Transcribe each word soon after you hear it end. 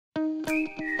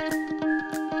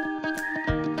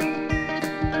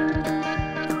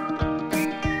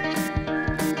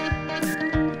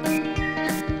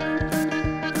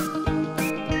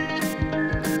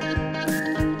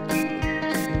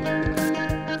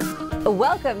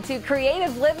Welcome to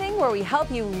Creative Living, where we help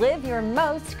you live your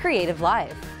most creative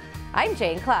life. I'm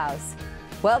Jane Klaus.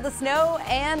 Well, the snow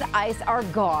and ice are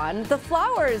gone, the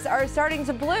flowers are starting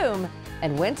to bloom,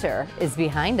 and winter is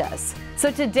behind us.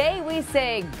 So today we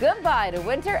say goodbye to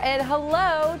winter and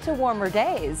hello to warmer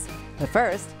days. But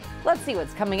first, let's see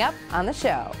what's coming up on the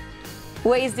show.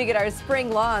 Ways to get our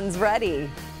spring lawns ready.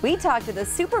 We talked to the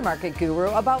supermarket guru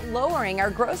about lowering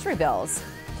our grocery bills.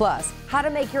 Plus, how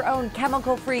to make your own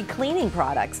chemical-free cleaning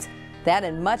products. That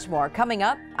and much more coming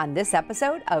up on this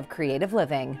episode of Creative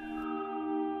Living.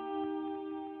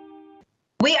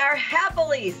 We are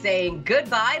happily saying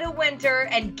goodbye to winter,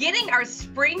 and getting our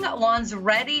spring lawns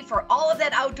ready for all of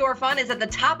that outdoor fun is at the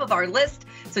top of our list.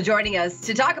 So joining us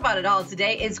to talk about it all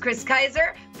today is Chris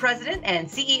Kaiser, President and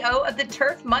CEO of the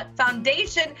Turf Mutt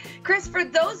Foundation. Chris, for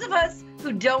those of us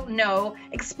who don't know,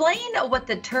 explain what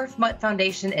the Turf Mutt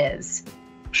Foundation is.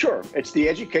 Sure. It's the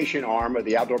education arm of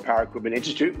the Outdoor Power Equipment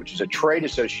Institute, which is a trade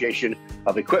association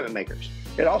of equipment makers.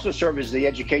 It also serves as the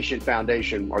education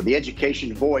foundation, or the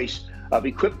education voice of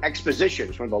Equip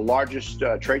Expositions, one of the largest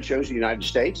trade shows in the United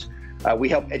States. We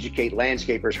help educate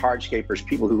landscapers, hardscapers,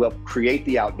 people who help create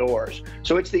the outdoors.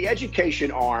 So it's the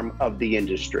education arm of the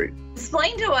industry.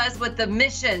 Explain to us what the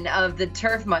mission of the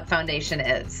Turf Mutt Foundation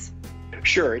is.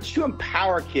 Sure. It's to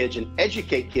empower kids and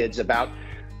educate kids about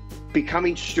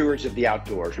becoming stewards of the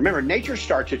outdoors. Remember, nature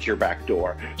starts at your back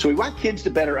door. So we want kids to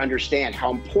better understand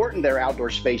how important their outdoor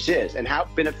space is and how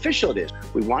beneficial it is.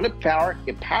 We want to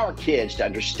empower kids to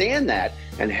understand that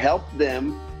and help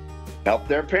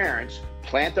their parents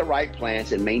plant the right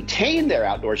plants and maintain their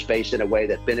outdoor space in a way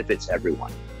that benefits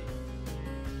everyone.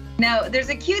 Now, there's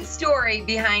a cute story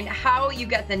behind how you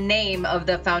got the name of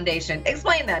the foundation.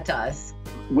 Explain that to us.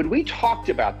 When we talked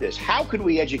about this, how could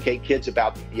we educate kids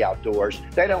about the outdoors?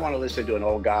 They don't want to listen to an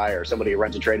old guy or somebody who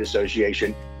runs a trade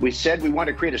association. We said we want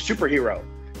to create a superhero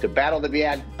to battle the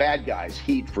bad guys,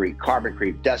 heat freak, carbon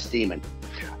creep, dust demon,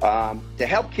 to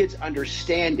help kids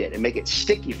understand it and make it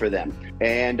sticky for them.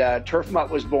 And Turf Mutt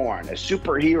was born. A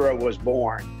superhero was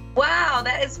born. Wow,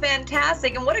 that is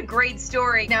fantastic. And what a great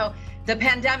story. Now, the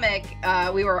pandemic,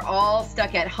 we were all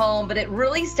stuck at home, but it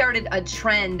really started a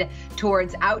trend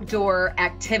towards outdoor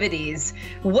activities.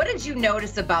 What did you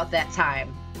notice about that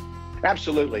time?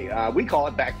 Absolutely. We call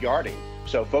it backyarding.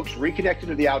 So folks reconnected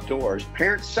to the outdoors.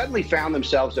 Parents suddenly found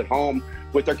themselves at home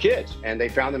with their kids, and they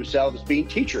found themselves being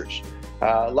teachers.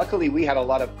 Luckily, we had a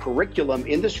lot of curriculum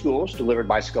in the schools delivered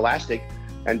by Scholastic.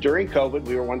 And during COVID,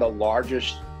 we were one of the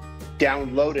largest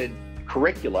downloaded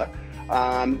curricula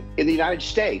in the United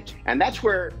States. And that's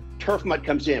where Turf Mutt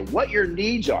comes in. What your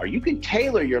needs are. You can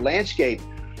tailor your landscape.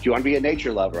 Do you want to be a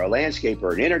nature lover, a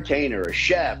landscaper, an entertainer, a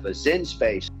chef, a zen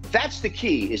space? That's the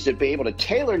key, is to be able to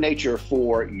tailor nature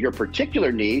for your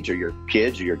particular needs, or your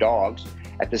kids or your dogs,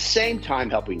 at the same time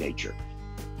helping nature.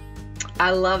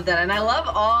 I love that. And I love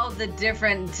all the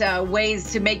different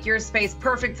ways to make your space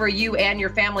perfect for you and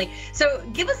your family. So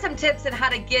give us some tips on how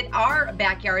to get our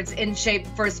backyards in shape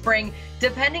for spring,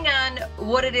 depending on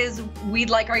what it is we'd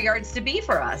like our yards to be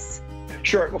for us.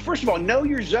 Sure. Well, first of all, know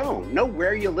your zone. Know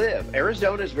where you live.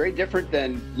 Arizona is very different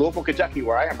than Louisville, Kentucky,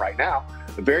 where I am right now.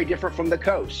 Very different from the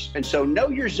coast. And so know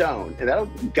your zone, and that'll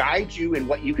guide you in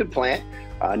what you can plant.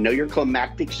 Know your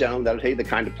climatic zone. That'll tell you the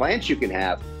kind of plants you can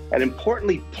have. And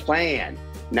importantly, plan.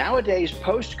 Nowadays,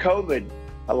 post-COVID,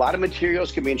 a lot of materials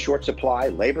can be in short supply,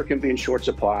 labor can be in short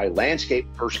supply,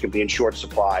 landscapers can be in short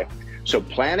supply. So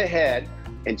plan ahead.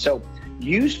 And so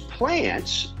use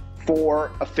plants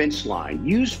for a fence line.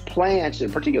 Use plants,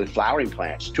 and particularly flowering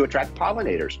plants, to attract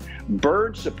pollinators.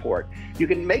 Bird support. You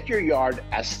can make your yard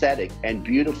aesthetic and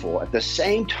beautiful at the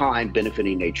same time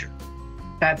benefiting nature.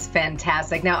 That's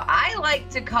fantastic. Now, I like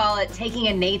to call it taking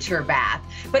a nature bath,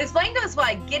 but explain to us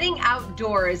why getting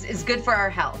outdoors is good for our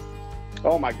health.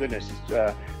 Oh my goodness.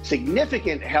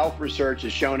 Significant health research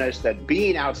has shown us that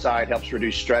being outside helps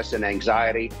reduce stress and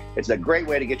anxiety. It's a great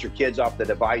way to get your kids off the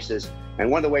devices. And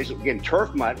one of the ways, again,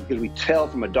 Turf Mutt, because we tell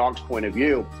from a dog's point of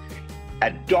view, a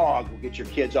dog will get your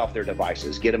kids off their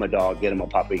devices. Get them a dog, get them a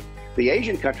puppy. The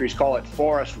Asian countries call it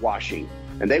forest washing.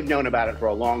 And they've known about it for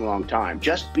a long, long time.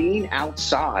 Just being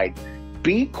outside,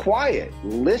 be quiet,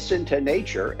 listen to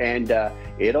nature, and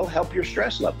it'll help your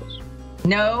stress levels.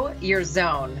 Know your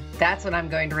zone. That's what I'm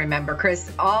going to remember.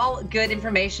 Chris, all good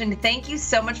information. Thank you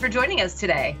so much for joining us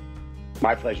today.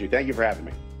 My pleasure. Thank you for having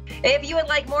me. If you would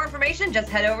like more information, just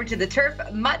head over to the Turf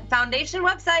Mutt Foundation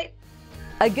website.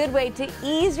 A good way to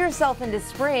ease yourself into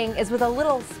spring is with a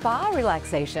little spa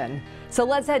relaxation. So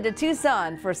let's head to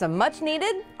Tucson for some much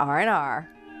needed R&R.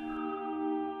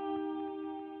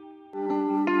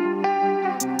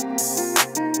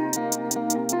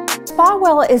 Spa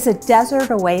Well is a desert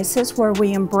oasis where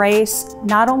we embrace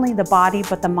not only the body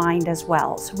but the mind as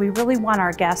well. So we really want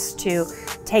our guests to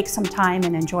take some time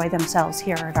and enjoy themselves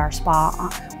here at our spa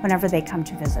whenever they come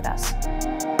to visit us.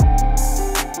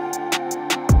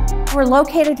 We're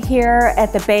located here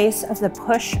at the base of the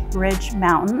Push Ridge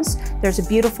Mountains. There's a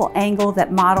beautiful angle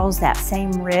that models that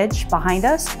same ridge behind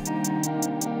us.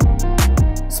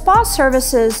 Spa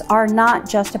services are not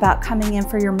just about coming in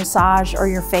for your massage or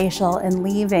your facial and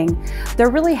leaving. There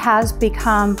really has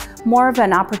become more of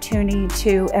an opportunity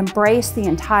to embrace the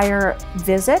entire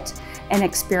visit and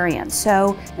experience.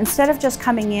 So instead of just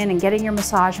coming in and getting your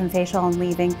massage and facial and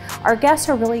leaving, our guests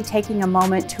are really taking a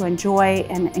moment to enjoy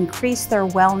and increase their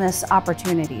wellness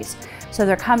opportunities. So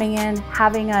they're coming in,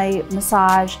 having a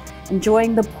massage,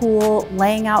 enjoying the pool,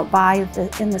 laying out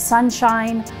in the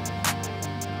sunshine.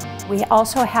 We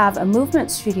also have a movement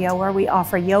studio where we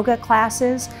offer yoga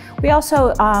classes. We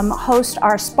also host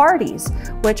our Sparties,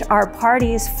 which are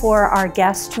parties for our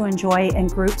guests to enjoy in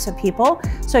groups of people,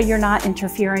 so you're not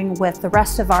interfering with the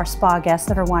rest of our spa guests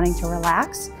that are wanting to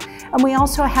relax. And we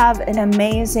also have an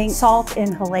amazing salt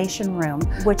inhalation room,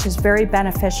 which is very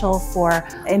beneficial for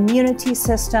immunity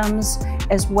systems,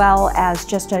 as well as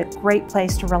just a great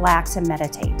place to relax and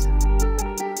meditate.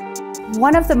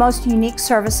 One of the most unique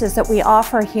services that we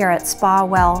offer here at Spa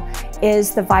Well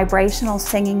is the vibrational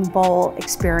singing bowl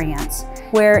experience,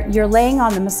 where you're laying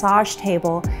on the massage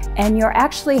table and you're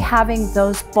actually having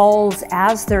those bowls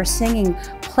as they're singing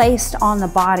placed on the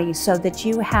body so that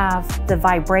you have the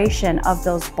vibration of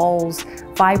those bowls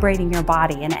vibrating your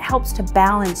body, and it helps to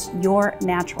balance your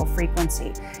natural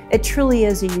frequency. It truly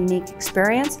is a unique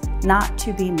experience, not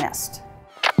to be missed.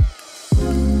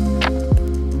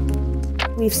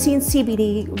 We've seen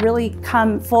CBD really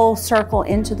come full circle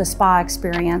into the spa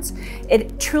experience.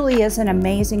 It truly is an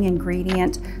amazing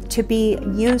ingredient to be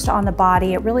used on the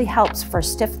body. It really helps for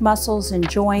stiff muscles and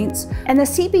joints. And the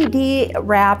CBD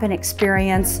wrap and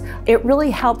experience, it really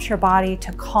helps your body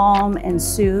to calm and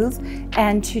soothe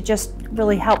and to just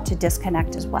really help to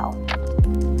disconnect as well.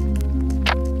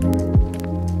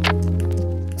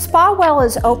 Spa Well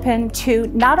is open to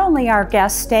not only our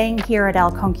guests staying here at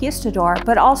El Conquistador,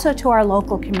 but also to our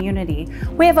local community.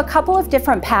 We have a couple of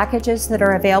different packages that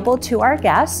are available to our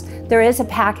guests. There is a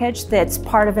package that's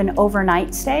part of an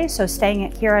overnight stay, so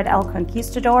staying here at El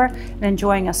Conquistador and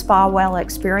enjoying a Spa Well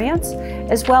experience,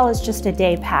 as well as just a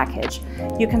day package.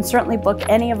 You can certainly book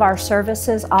any of our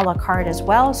services a la carte as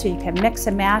well, so you can mix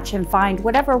and match and find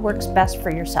whatever works best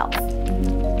for yourself.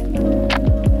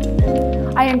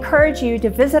 I encourage you to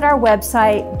visit our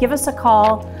website, give us a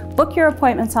call, book your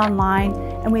appointments online,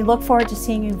 and we look forward to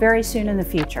seeing you very soon in the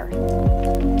future.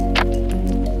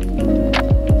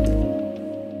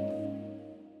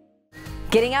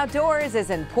 Getting outdoors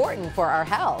is important for our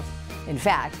health. In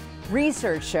fact,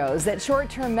 research shows that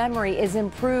short-term memory is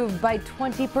improved by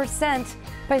 20%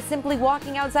 by simply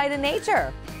walking outside in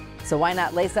nature. So why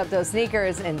not lace up those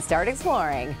sneakers and start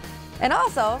exploring? And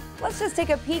also, let's just take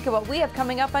a peek at what we have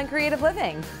coming up on Creative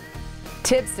Living.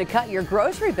 Tips to cut your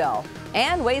grocery bill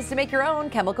and ways to make your own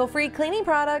chemical-free cleaning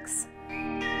products.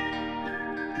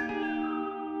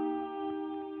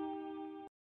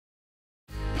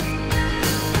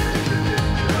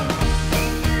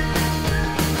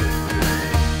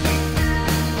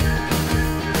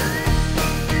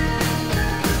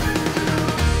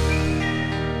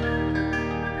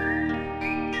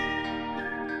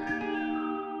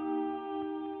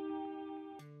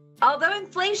 Although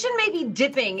inflation may be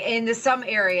dipping into some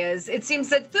areas, it seems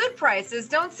that food prices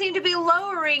don't seem to be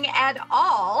lowering at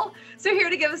all. So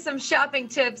here to give us some shopping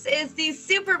tips is the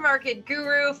supermarket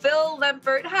guru, Phil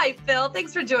Lempert. Hi, Phil.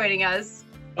 Thanks for joining us.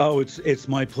 Oh, it's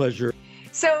my pleasure.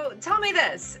 So tell me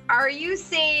this, are you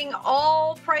seeing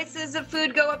all prices of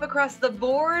food go up across the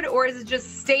board, or is it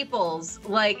just staples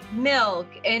like milk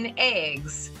and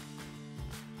eggs?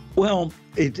 Well,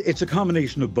 it's a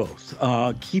combination of both.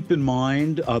 Keep in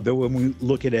mind that when we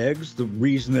look at eggs, the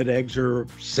reason that eggs are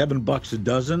 $7 a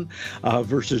dozen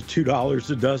versus $2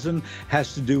 a dozen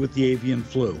has to do with the avian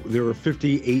flu. There were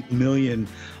 58 million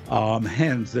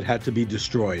hens that had to be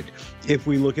destroyed. If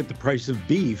we look at the price of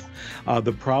beef,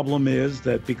 the problem is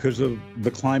that because of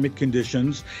the climate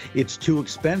conditions, it's too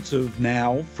expensive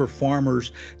now for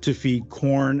farmers to feed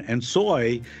corn and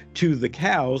soy to the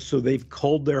cows, so they've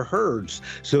culled their herds.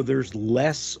 So there's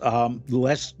less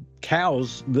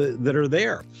cows that are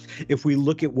there. If we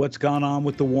look at what's gone on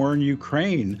with the war in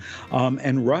Ukraine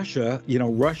and Russia,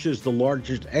 Russia is the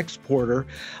largest exporter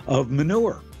of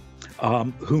manure.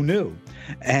 Who knew?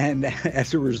 And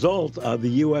as a result, the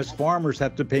U.S. farmers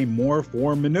have to pay more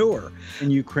for manure.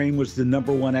 And Ukraine was the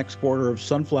 #1 exporter of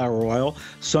sunflower oil.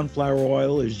 Sunflower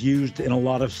oil is used in a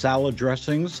lot of salad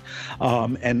dressings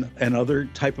and other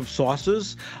type of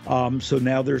sauces. So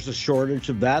now there's a shortage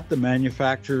of that. The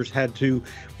manufacturers had to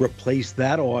replace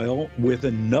that oil with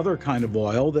another kind of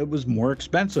oil that was more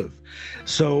expensive.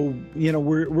 So, you know,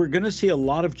 we're going to see a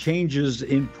lot of changes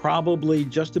in probably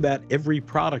just about every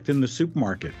product in the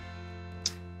supermarket.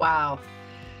 Wow.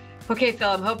 Okay, Phil,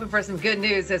 I'm hoping for some good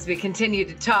news as we continue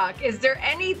to talk. Is there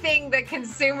anything that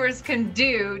consumers can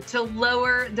do to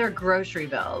lower their grocery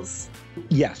bills?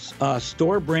 Yes,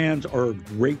 store brands are a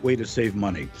great way to save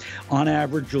money. On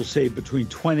average, you'll save between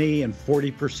 20 and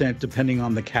 40% depending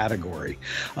on the category.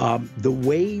 The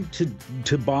way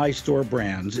to buy store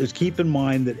brands is keep in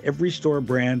mind that every store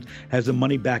brand has a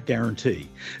money-back guarantee.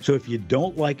 So if you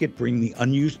don't like it, bring the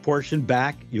unused portion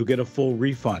back, you'll get a full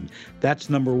refund. That's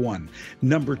number one.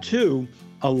 Number two,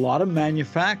 a lot of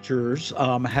manufacturers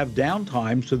have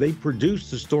downtime, so they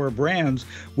produce the store brands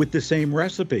with the same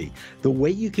recipe. The way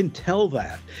you can tell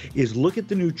that is look at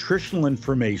the nutritional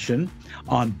information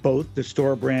on both the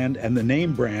store brand and the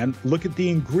name brand. Look at the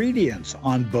ingredients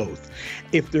on both.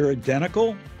 If they're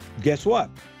identical, guess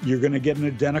what? You're going to get an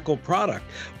identical product.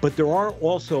 But there are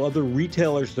also other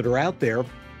retailers that are out there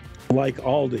like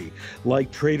Aldi,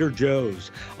 like Trader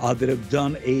Joe's, that have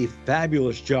done a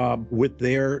fabulous job with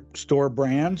their store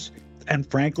brands. And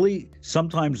frankly,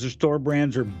 sometimes the store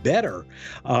brands are better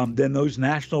than those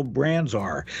national brands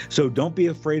are. So don't be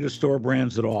afraid of store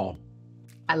brands at all.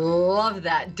 I love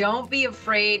that. Don't be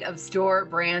afraid of store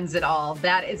brands at all.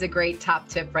 That is a great top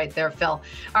tip right there, Phil.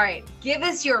 All right, give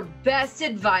us your best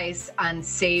advice on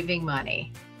saving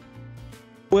money.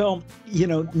 Well, you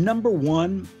know, number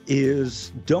one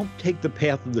is don't take the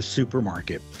path of the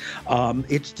supermarket.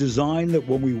 It's designed that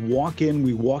when we walk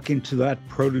into that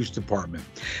produce department.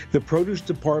 The produce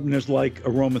department is like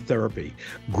aromatherapy.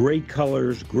 Great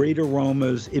colors, great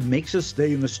aromas. It makes us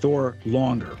stay in the store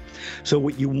longer. So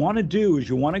what you want to do is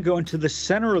you want to go into the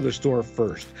center of the store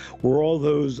first, where all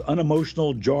those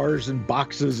unemotional jars and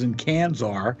boxes and cans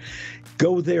are.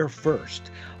 Go there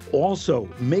first. Also,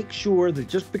 make sure that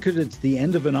just because it's the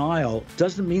end of an aisle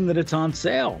doesn't mean that it's on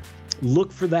sale.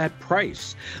 Look for that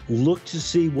price. Look to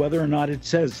see whether or not it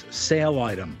says sale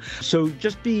item. So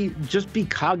just be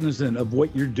cognizant of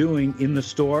what you're doing in the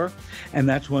store, and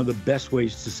that's one of the best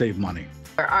ways to save money.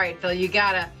 All right, Phil, you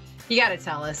gotta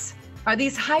tell us, are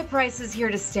these high prices here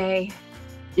to stay?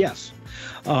 Yes.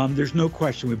 There's no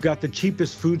question. We've got the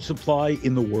cheapest food supply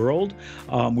in the world.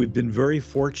 We've been very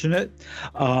fortunate,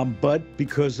 but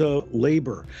because of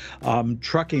labor,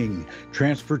 trucking,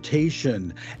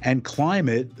 transportation, and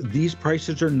climate, these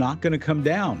prices are not going to come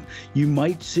down. You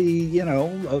might see, you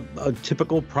know, a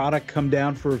typical product come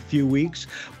down for a few weeks,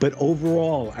 but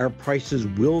overall, our prices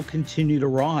will continue to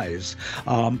rise.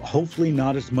 Hopefully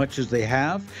not as much as they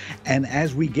have. And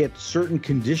as we get certain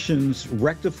conditions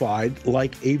rectified,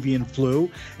 like avian flu,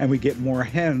 and we get more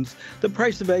hens, the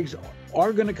price of eggs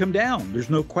are going to come down. There's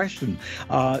no question.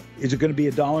 Is it going to be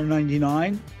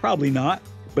 $1.99? Probably not,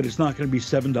 but it's not going to be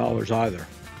 $7 either.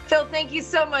 Phil, thank you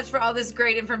so much for all this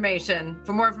great information.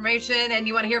 For more information and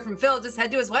you want to hear from Phil, just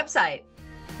head to his website.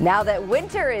 Now that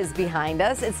winter is behind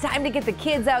us, it's time to get the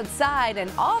kids outside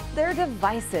and off their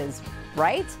devices,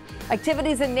 right?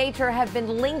 Activities in nature have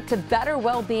been linked to better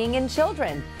well-being in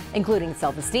children, including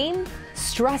self-esteem,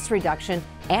 stress reduction,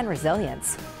 and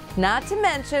resilience. Not to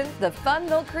mention the fun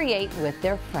they'll create with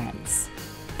their friends.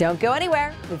 Don't go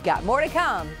anywhere. We've got more to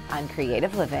come on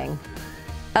Creative Living.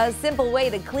 A simple way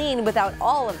to clean without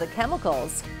all of the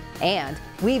chemicals. And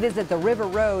we visit the River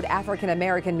Road African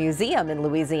American Museum in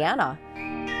Louisiana.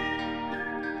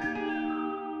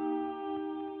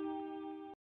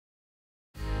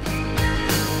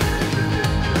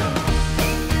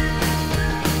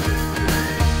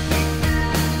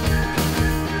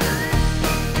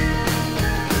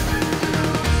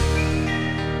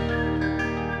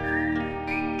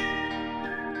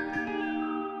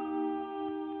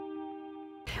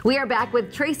 We are back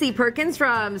with Tracy Perkins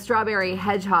from Strawberry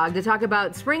Hedgehog to talk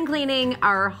about spring cleaning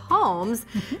our homes.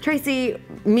 Tracy,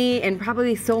 me, and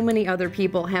probably so many other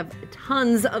people have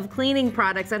tons of cleaning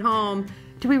products at home.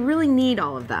 Do we really need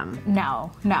all of them?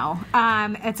 No.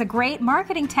 It's a great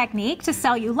marketing technique to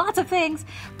sell you lots of things,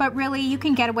 but really you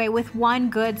can get away with one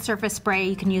good surface spray.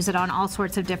 You can use it on all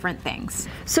sorts of different things.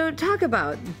 So talk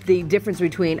about the difference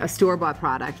between a store-bought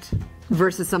product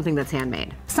versus something that's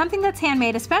handmade? Something that's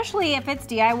handmade, especially if it's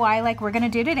DIY like we're gonna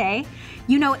do today,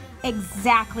 you know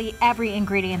exactly every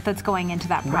ingredient that's going into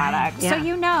that product. Right, yeah. So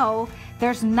you know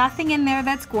there's nothing in there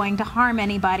that's going to harm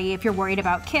anybody if you're worried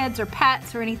about kids or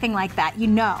pets or anything like that, you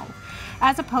know.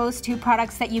 As opposed to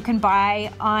products that you can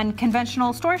buy on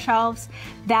conventional store shelves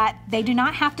that they do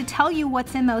not have to tell you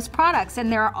what's in those products.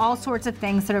 And there are all sorts of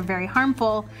things that are very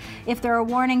harmful. If there are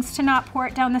warnings to not pour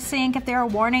it down the sink, if there are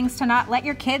warnings to not let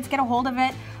your kids get a hold of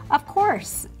it, of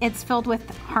course, it's filled with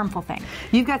harmful things.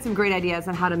 You've got some great ideas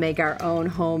on how to make our own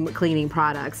home cleaning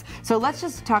products. So let's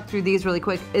just talk through these really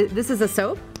quick. This is a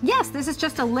soap? Yes, this is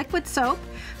just a liquid soap.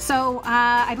 So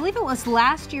I believe it was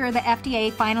last year the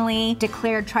FDA finally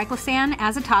declared triclosan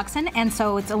as a toxin, and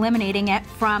so it's eliminating it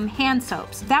from hand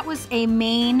soaps. That was a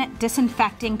main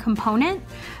disinfecting component,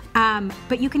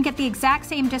 but you can get the exact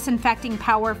same disinfecting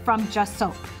power from just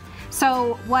soap.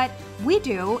 So what we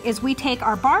do is we take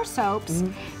our bar soaps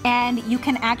and you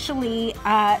can actually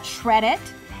shred it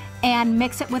and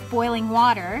mix it with boiling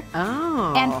water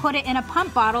and put it in a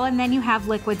pump bottle, and then you have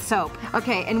liquid soap.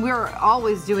 Okay, and we're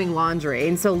always doing laundry,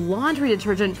 and so laundry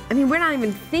detergent, I mean, we're not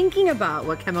even thinking about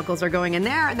what chemicals are going in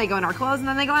there. They go in our clothes and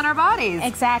then they go in our bodies.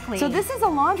 Exactly. So this is a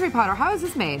laundry powder. How is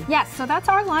this made? Yes, so that's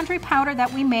our laundry powder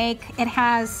that we make. It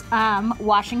has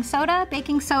washing soda,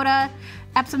 baking soda,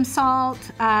 Epsom salt,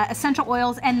 essential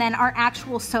oils, and then our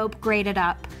actual soap grated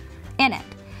up in it.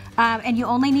 And you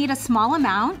only need a small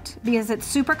amount because it's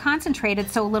super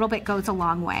concentrated, so a little bit goes a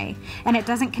long way. And it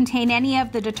doesn't contain any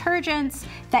of the detergents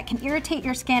that can irritate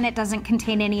your skin. It doesn't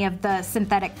contain any of the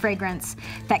synthetic fragrance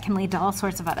that can lead to all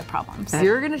sorts of other problems. So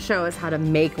you're going to show us how to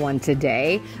make one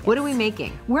today. What are we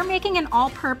making? We're making an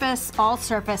all-purpose,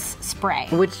 all-surface spray.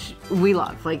 Which we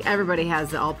love. Like, everybody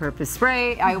has the all-purpose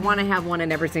spray. I want to have one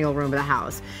in every single room of the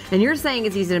house. And you're saying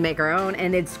it's easy to make our own,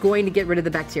 and it's going to get rid of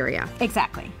the bacteria.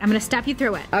 Exactly. I'm going to step you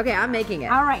through it. Okay, I'm making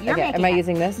it. All right, you're making it. Am I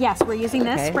using this? Yes, we're using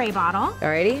this spray bottle.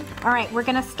 Alrighty. All right, we're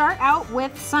going to start out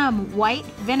with some white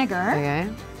vinegar. Okay.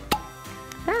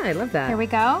 Ah, I love that. Here we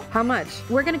go. How much?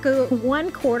 We're going to go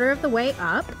 1/4 of the way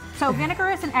up. So vinegar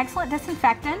is an excellent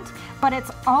disinfectant, but it's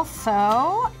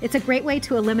a great way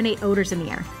to eliminate odors in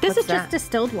the air. This is just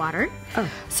distilled water. Oh.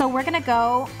 So we're going to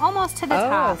go almost to the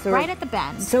top, so right at the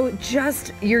bend. So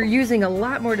you're using a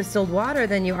lot more distilled water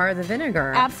than you are the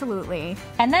vinegar. Absolutely.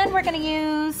 And then we're going to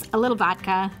use a little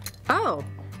vodka. Oh.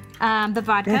 The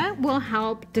vodka will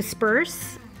help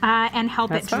disperse and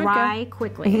help it dry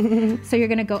quickly. So you're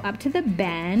going to go up to the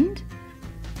bend.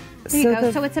 There you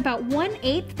go. So it's about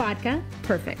 1/8 vodka.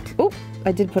 Perfect. Oop,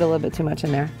 I did put a little bit too much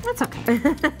in there. That's okay.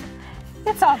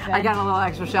 It's all good. I got a little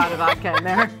extra shot of vodka in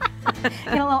there.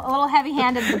 Get a little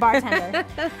heavy-handed, the bartender.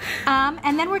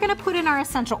 And then we're going to put in our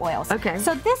essential oils. Okay.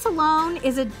 So this alone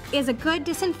is a good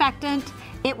disinfectant.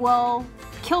 It will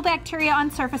kill bacteria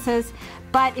on surfaces.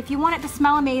 But if you want it to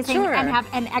smell amazing and have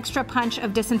an extra punch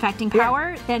of disinfecting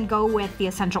power, then go with the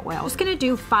essential oil. I'm just going to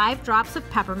do 5 drops of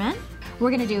peppermint. We're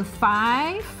going to do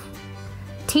 5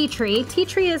 tea tree. Tea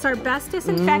tree is our best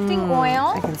disinfecting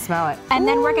oil. I can smell it. And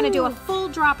then we're going to do a full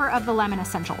dropper of the lemon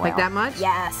essential oil. Like that much?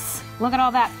 Yes. Look at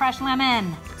all that fresh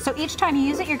lemon. So each time you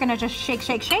use it, you're going to just shake,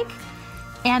 shake, shake.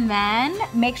 And then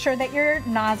make sure that your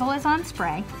nozzle is on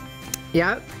spray.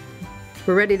 Yep.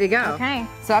 We're ready to go. Okay.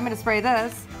 So I'm going to spray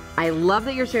this. I love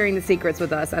that you're sharing the secrets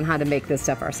with us on how to make this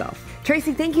stuff ourselves.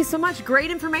 Tracy, thank you so much. Great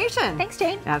information. Thanks,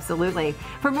 Jane. Absolutely.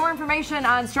 For more information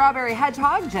on Strawberry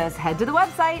Hedgehog, just head to the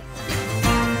website.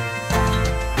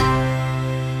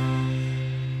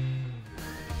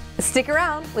 Stick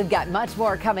around. We've got much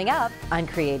more coming up on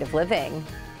Creative Living.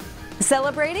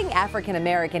 Celebrating African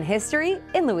American history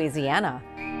in Louisiana.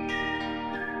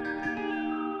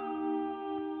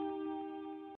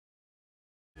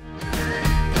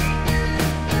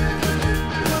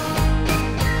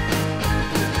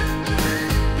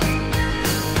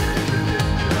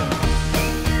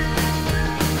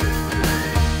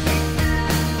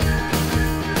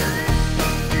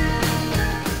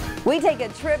 We take a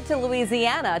trip to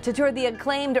Louisiana to tour the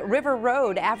acclaimed River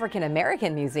Road African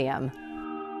American Museum.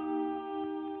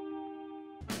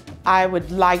 I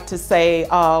would like to say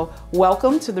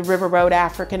welcome to the River Road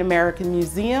African American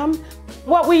Museum.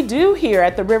 What we do here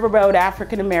at the River Road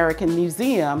African American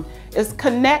Museum is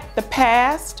connect the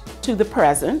past to the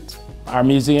present. Our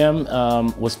museum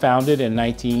was founded in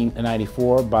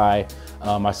 1994 by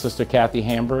my sister Kathy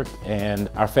Hamburg and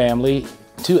our family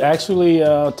to actually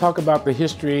talk about the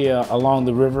history along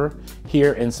the river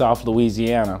here in South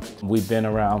Louisiana. We've been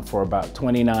around for about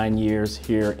 29 years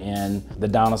here in the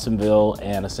Donaldsonville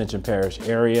and Ascension Parish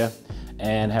area.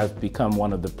 and has become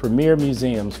one of the premier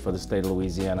museums for the state of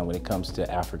Louisiana when it comes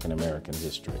to African American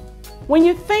history. When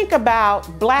you think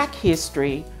about Black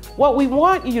history, what we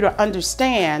want you to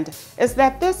understand is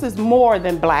that this is more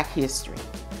than Black history.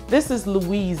 This is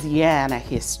Louisiana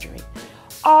history.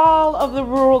 All of the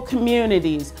rural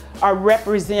communities are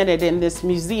represented in this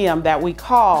museum that we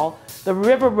call the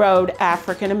River Road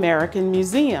African American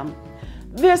Museum.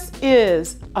 This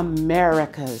is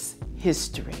America's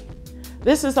history.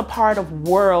 This is a part of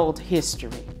world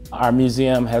history. Our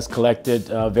museum has collected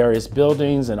various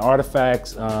buildings and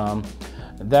artifacts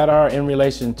that are in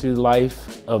relation to the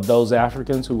life of those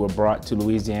Africans who were brought to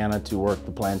Louisiana to work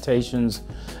the plantations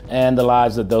and the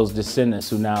lives of those descendants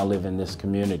who now live in this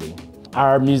community.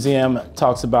 Our museum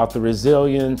talks about the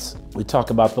resilience. We talk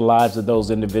about the lives of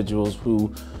those individuals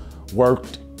who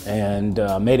worked and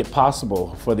made it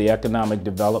possible for the economic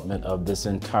development of this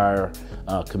entire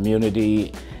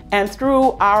community. And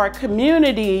through our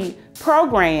community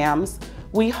programs,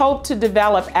 we hope to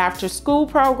develop after-school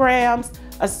programs,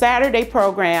 a Saturday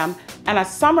program, and a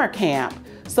summer camp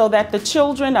so that the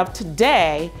children of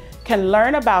today can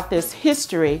learn about this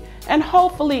history, and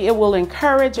hopefully it will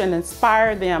encourage and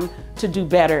inspire them to do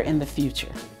better in the future.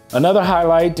 Another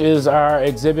highlight is our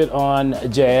exhibit on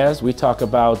jazz. We talk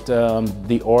about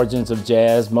the origins of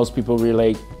jazz. Most people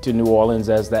relate to New Orleans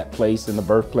as that place and the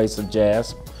birthplace of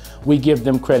jazz. We give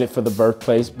them credit for the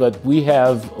birthplace, but we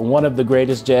have one of the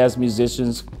greatest jazz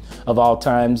musicians of all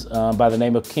times by the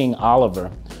name of King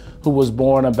Oliver, who was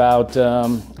born about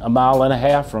a mile and a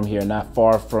half from here, not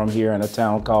far from here, in a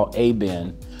town called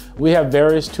Aben. We have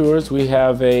various tours. We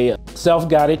have a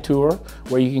self-guided tour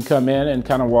where you can come in and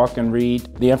kind of walk and read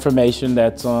the information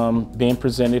that's being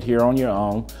presented here on your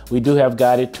own. We do have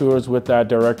guided tours with our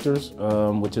directors,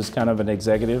 which is kind of an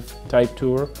executive type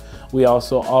tour. We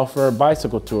also offer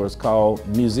bicycle tours called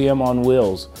Museum on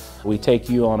Wheels. We take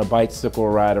you on a bicycle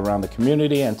ride around the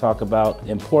community and talk about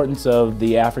the importance of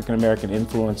the African American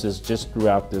influences just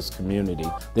throughout this community.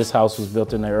 This house was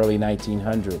built in the early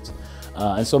 1900s.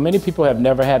 And so many people have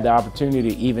never had the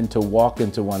opportunity even to walk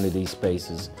into one of these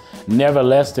spaces,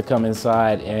 nevertheless to come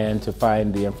inside and to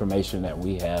find the information that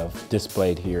we have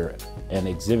displayed here and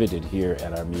exhibited here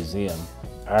at our museum.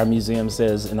 Our museum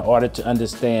says in order to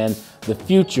understand the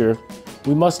future,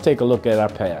 we must take a look at our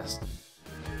past.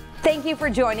 Thank you for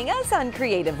joining us on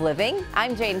Creative Living.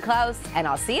 I'm Jane Klaus, and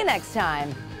I'll see you next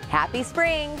time. Happy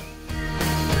spring!